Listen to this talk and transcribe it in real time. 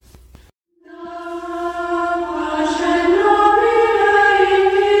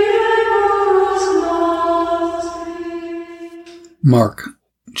Mark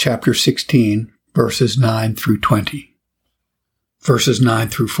chapter 16, verses 9 through 20. Verses 9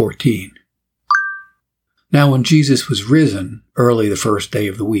 through 14. Now when Jesus was risen, early the first day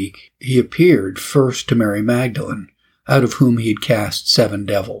of the week, he appeared first to Mary Magdalene, out of whom he had cast 7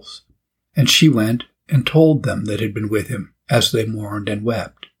 devils. And she went and told them that had been with him, as they mourned and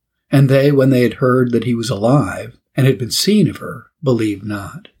wept. And they, when they had heard that he was alive, and had been seen of her, believed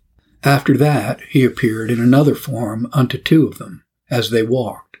not. After that he appeared in another form unto 2 of them, as they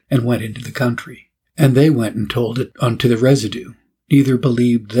walked, and went into the country. And they went and told it unto the residue, neither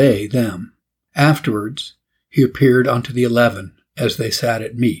believed they them. Afterwards he appeared unto the 11, as they sat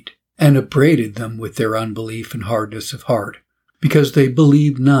at meat, and upbraided them with their unbelief and hardness of heart, because they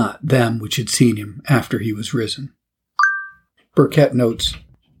believed not them which had seen him after he was risen. Burkett notes,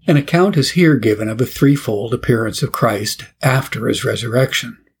 an account is here given of a threefold appearance of Christ after his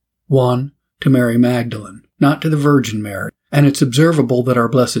resurrection. 1, to Mary Magdalene, not to the Virgin Mary, and it's observable that our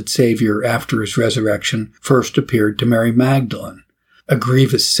blessed Savior after his resurrection first appeared to Mary Magdalene, a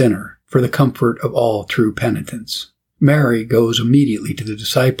grievous sinner, for the comfort of all true penitents. Mary goes immediately to the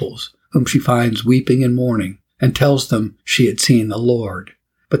disciples, whom she finds weeping and mourning, and tells them she had seen the Lord,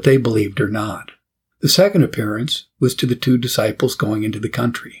 but they believed her not. The second appearance was to the 2 disciples going into the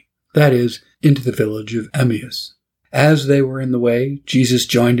country, that is, into the village of Emmaus. As they were in the way, Jesus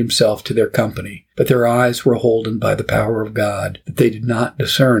joined himself to their company, but their eyes were holden by the power of God, that they did not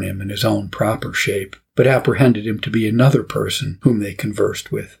discern him in his own proper shape, but apprehended him to be another person whom they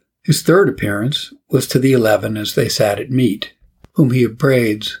conversed with. His third appearance was to the 11 as they sat at meat, whom he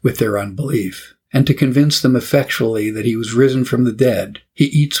upbraids with their unbelief. And to convince them effectually that he was risen from the dead, he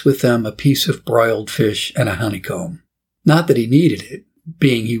eats with them a piece of broiled fish and a honeycomb. Not that he needed it,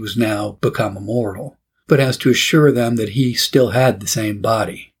 being he was now become immortal, but as to assure them that he still had the same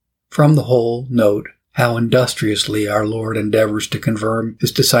body. From the whole, note how industriously our Lord endeavors to confirm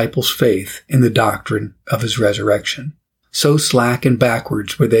his disciples' faith in the doctrine of his resurrection. So slack and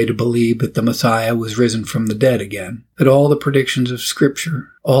backwards were they to believe that the Messiah was risen from the dead again, that all the predictions of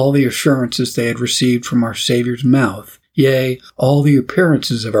Scripture, all the assurances they had received from our Savior's mouth, yea, all the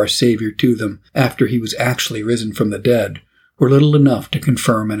appearances of our Savior to them after he was actually risen from the dead, were little enough to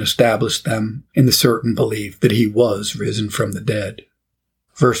confirm and establish them in the certain belief that he was risen from the dead.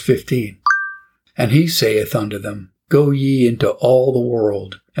 Verse 15. And he saith unto them, Go ye into all the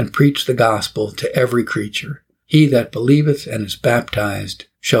world, and preach the gospel to every creature. He that believeth and is baptized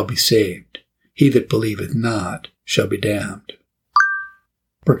shall be saved. He that believeth not shall be damned.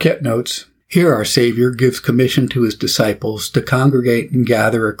 Burkett notes, here our Savior gives commission to his disciples to congregate and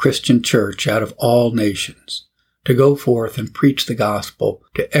gather a Christian church out of all nations, to go forth and preach the gospel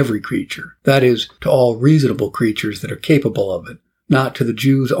to every creature, that is, to all reasonable creatures that are capable of it, not to the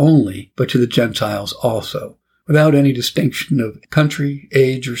Jews only, but to the Gentiles also, without any distinction of country,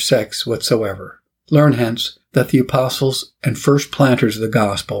 age, or sex whatsoever. Learn hence that the apostles and first planters of the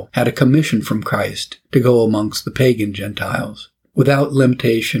gospel had a commission from Christ to go amongst the pagan Gentiles, without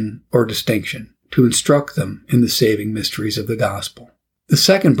limitation or distinction, to instruct them in the saving mysteries of the gospel. The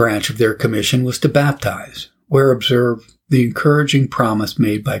second branch of their commission was to baptize, where observe the encouraging promise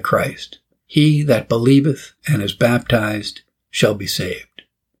made by Christ. He that believeth and is baptized shall be saved.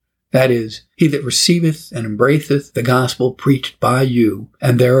 That is, he that receiveth and embraceth the gospel preached by you,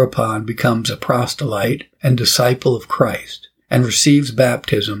 and thereupon becomes a proselyte and disciple of Christ, and receives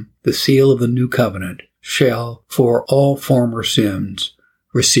baptism, the seal of the new covenant, shall, for all former sins,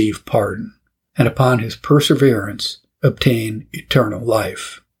 receive pardon, and upon his perseverance obtain eternal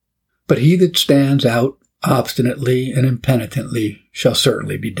life. But he that stands out obstinately and impenitently shall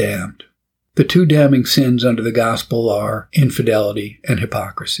certainly be damned. The 2 damning sins under the gospel are infidelity and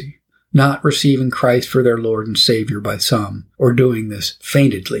hypocrisy. Not receiving Christ for their Lord and Savior by some, or doing this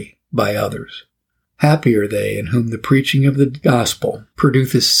feintedly by others. Happy are they in whom the preaching of the gospel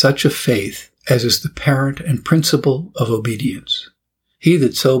produces such a faith as is the parent and principle of obedience. He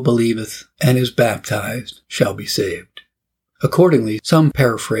that so believeth and is baptized shall be saved. Accordingly, some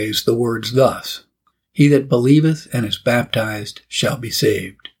paraphrase the words thus, He that believeth and is baptized shall be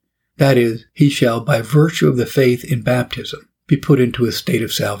saved. That is, he shall, by virtue of the faith in baptism, be put into a state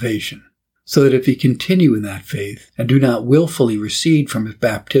of salvation, so that if he continue in that faith and do not willfully recede from his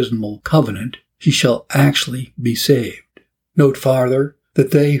baptismal covenant, he shall actually be saved. Note farther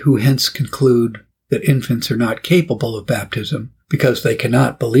that they who hence conclude that infants are not capable of baptism because they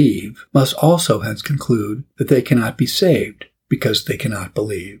cannot believe must also hence conclude that they cannot be saved because they cannot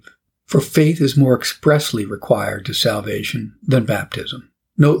believe. For faith is more expressly required to salvation than baptism.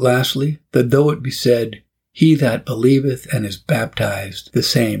 Note lastly that though it be said, He that believeth and is baptized, the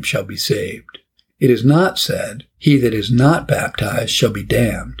same shall be saved, It is not said, "He that is not baptized shall be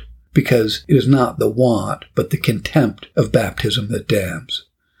damned," because it is not the want, but the contempt of baptism that damns.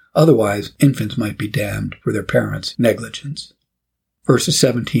 Otherwise, infants might be damned for their parents' negligence. Verses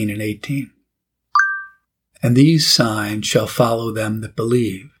 17 and 18. And these signs shall follow them that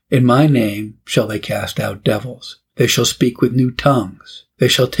believe. In my name shall they cast out devils. They shall speak with new tongues. They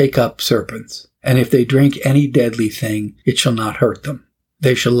shall take up serpents. And if they drink any deadly thing, it shall not hurt them.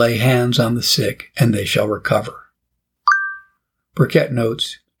 They shall lay hands on the sick, and they shall recover. Burkett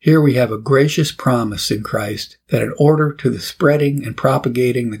notes, here we have a gracious promise in Christ that in order to the spreading and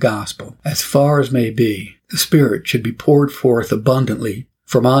propagating the gospel, as far as may be, the Spirit should be poured forth abundantly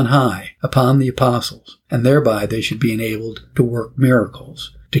from on high upon the apostles, and thereby they should be enabled to work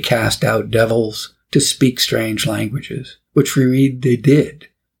miracles, to cast out devils, to speak strange languages, which we read they did,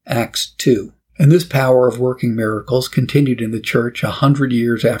 Acts 2. And this power of working miracles continued in the church 100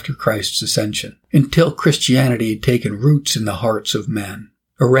 years after Christ's ascension, until Christianity had taken roots in the hearts of men.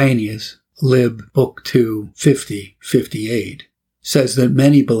 Irenaeus, Lib. Book 2, 50-58, says that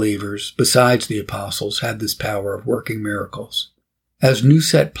many believers, besides the apostles, had this power of working miracles. As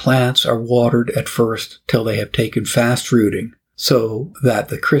new-set plants are watered at first till they have taken fast rooting, so that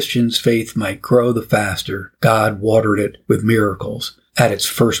the Christian's faith might grow the faster, God watered it with miracles at its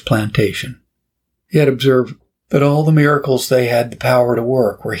first plantation. Yet observe that all the miracles they had the power to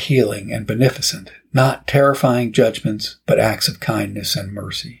work were healing and beneficent, not terrifying judgments, but acts of kindness and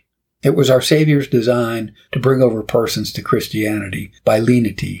mercy. It was our Savior's design to bring over persons to Christianity by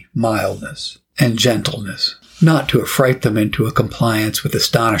lenity, mildness, and gentleness, not to affright them into a compliance with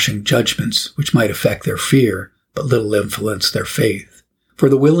astonishing judgments which might affect their fear, but little influence their faith. For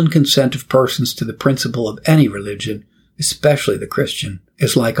the will and consent of persons to the principle of any religion, especially the Christian,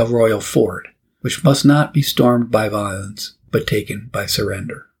 is like a royal fort, which must not be stormed by violence, but taken by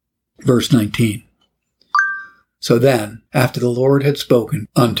surrender. Verse 19. So then, after the Lord had spoken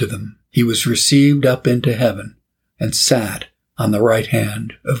unto them, he was received up into heaven, and sat on the right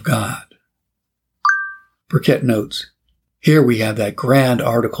hand of God. Burkett notes, here we have that grand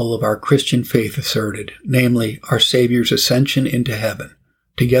article of our Christian faith asserted, namely, our Savior's ascension into heaven,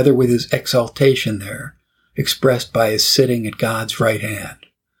 together with his exaltation there, expressed by his sitting at God's right hand.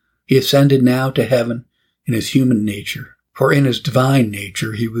 He ascended now to heaven in his human nature, for in his divine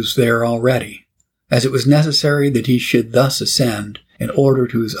nature he was there already, as it was necessary that he should thus ascend in order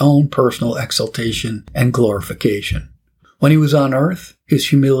to his own personal exaltation and glorification. When he was on earth, his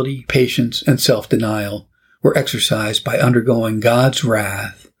humility, patience, and self-denial were exercised by undergoing God's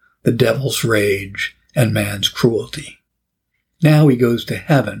wrath, the devil's rage, and man's cruelty. Now he goes to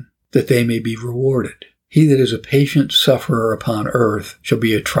heaven, that they may be rewarded. He that is a patient sufferer upon earth shall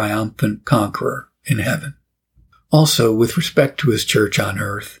be a triumphant conqueror in heaven. Also, with respect to his church on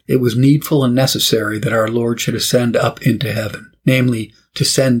earth, it was needful and necessary that our Lord should ascend up into heaven, namely, to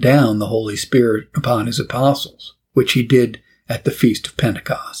send down the Holy Spirit upon his apostles, which he did at the Feast of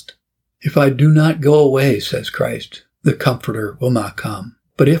Pentecost. If I do not go away, says Christ, the Comforter will not come.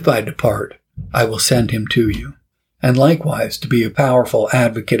 But if I depart, I will send him to you. And likewise to be a powerful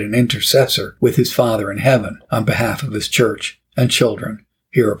advocate and intercessor with his Father in heaven on behalf of his church and children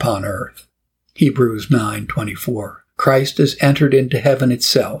here upon earth. Hebrews 9:24. Christ has entered into heaven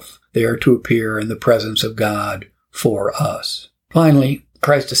itself, there to appear in the presence of God for us. Finally,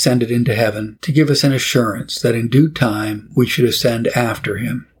 Christ ascended into heaven to give us an assurance that in due time we should ascend after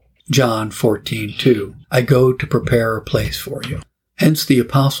him. John 14:2. I go to prepare a place for you. Hence the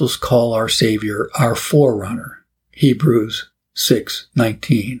apostles call our Savior our forerunner. Hebrews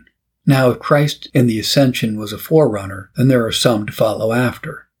 6:19. Now if Christ in the ascension was a forerunner, then there are some to follow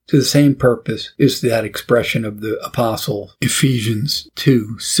after. To the same purpose is that expression of the apostle Ephesians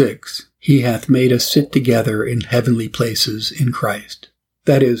 2:6. He hath made us sit together in heavenly places in Christ.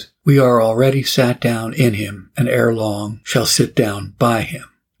 That is, we are already sat down in him, and ere long shall sit down by him.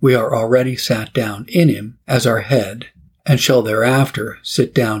 We are already sat down in him as our head, and shall thereafter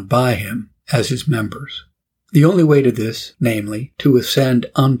sit down by him as his members. The only way to this, namely, to ascend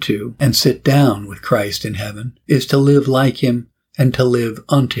unto and sit down with Christ in heaven, is to live like him and to live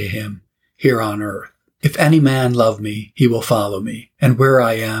unto him here on earth. If any man love me, he will follow me, and where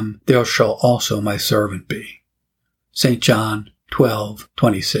I am, there shall also my servant be. St. John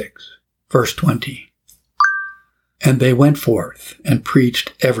 12:26. Verse 20. And they went forth and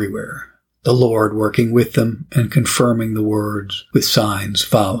preached everywhere, the Lord working with them and confirming the words with signs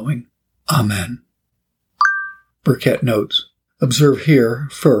following. Amen. Burkett notes, observe here,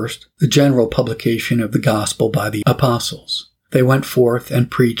 first, the general publication of the gospel by the apostles. They went forth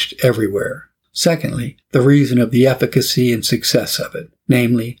and preached everywhere. Secondly, the reason of the efficacy and success of it,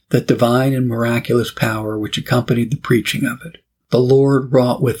 namely, that divine and miraculous power which accompanied the preaching of it. The Lord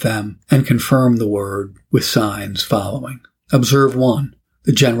wrought with them and confirmed the word with signs following. Observe 1.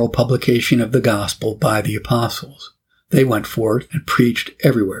 The general publication of the gospel by the apostles. They went forth and preached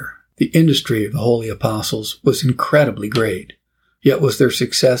everywhere. The industry of the holy apostles was incredibly great, yet was their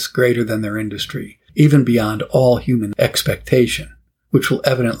success greater than their industry, even beyond all human expectation, which will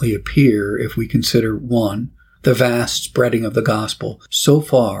evidently appear if we consider 1. The vast spreading of the gospel so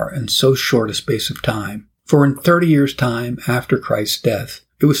far in so short a space of time. For in 30 years' time after Christ's death,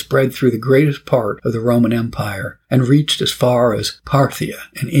 it was spread through the greatest part of the Roman Empire and reached as far as Parthia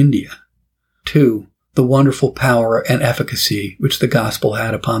and India. 2. The wonderful power and efficacy which the gospel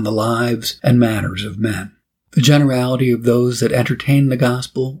had upon the lives and manners of men. The generality of those that entertained the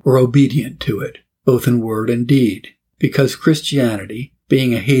gospel were obedient to it, both in word and deed, because Christianity,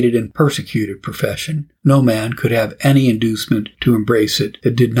 being a hated and persecuted profession, no man could have any inducement to embrace it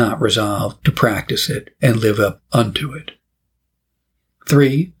that did not resolve to practice it and live up unto it.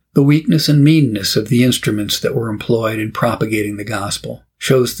 3. The weakness and meanness of the instruments that were employed in propagating the gospel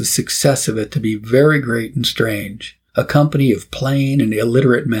shows the success of it to be very great and strange. A company of plain and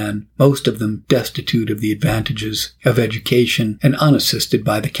illiterate men, most of them destitute of the advantages of education and unassisted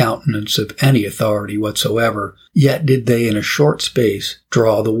by the countenance of any authority whatsoever, yet did they in a short space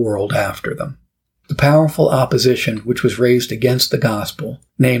draw the world after them. The powerful opposition which was raised against the gospel,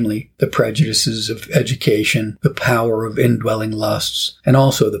 namely the prejudices of education, the power of indwelling lusts, and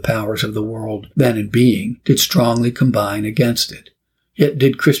also the powers of the world then in being, did strongly combine against it. Yet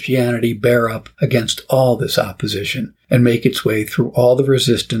did Christianity bear up against all this opposition and make its way through all the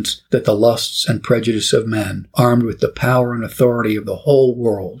resistance that the lusts and prejudice of men, armed with the power and authority of the whole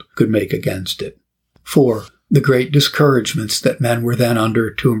world, could make against it. 4. The great discouragements that men were then under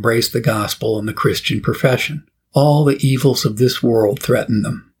to embrace the gospel and the Christian profession. All the evils of this world threatened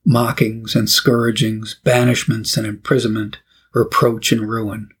them. Mockings and scourgings, banishments and imprisonment, reproach and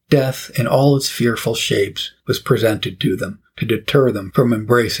ruin. Death in all its fearful shapes was presented to them to deter them from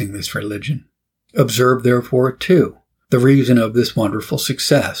embracing this religion. Observe therefore, too, the reason of this wonderful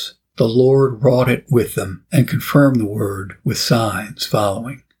success. The Lord wrought it with them and confirmed the word with signs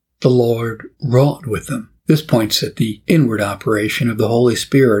following. The Lord wrought with them. This points at the inward operation of the Holy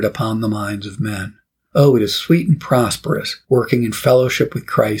Spirit upon the minds of men. Oh, it is sweet and prosperous, working in fellowship with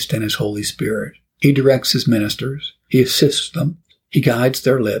Christ and His Holy Spirit. He directs His ministers. He assists them. He guides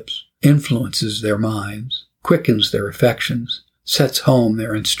their lips, influences their minds, quickens their affections, sets home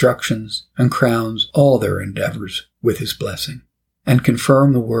their instructions, and crowns all their endeavors with His blessing. And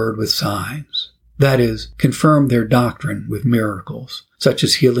confirm the word with signs. That is, confirm their doctrine with miracles, such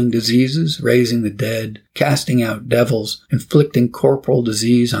as healing diseases, raising the dead, casting out devils, inflicting corporal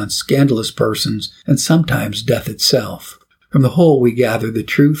disease on scandalous persons, and sometimes death itself. From the whole we gather the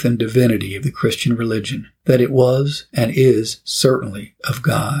truth and divinity of the Christian religion, that it was and is certainly of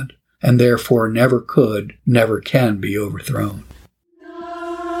God, and therefore never could, never can be overthrown.